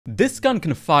This gun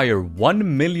can fire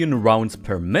 1 million rounds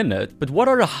per minute, but what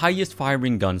are the highest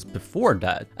firing guns before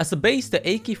that? As a base, the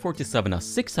AK-47 has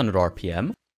 600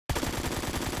 RPM,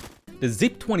 the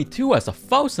ZIP-22 has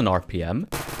 1000 RPM,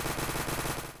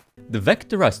 the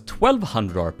Vector has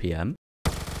 1200 RPM,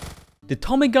 the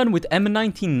Tommy gun with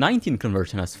M1919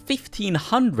 conversion has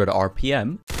 1500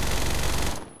 RPM,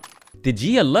 the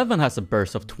G11 has a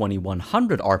burst of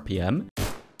 2100 RPM,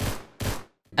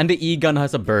 and the E-gun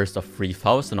has a burst of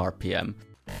 3000 RPM.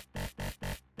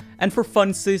 And for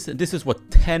funsies, this is what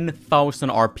 10,000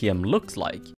 RPM looks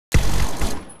like.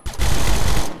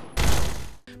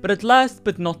 But at last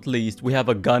but not least, we have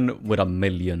a gun with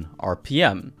 1,000,000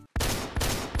 RPM.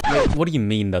 Wait, what do you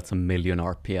mean that's 1,000,000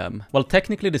 RPM? Well,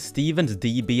 technically the Stevens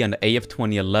DB and the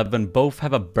AF-2011 both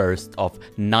have a burst of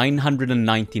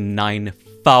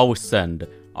 999,000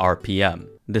 RPM.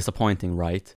 Disappointing, right?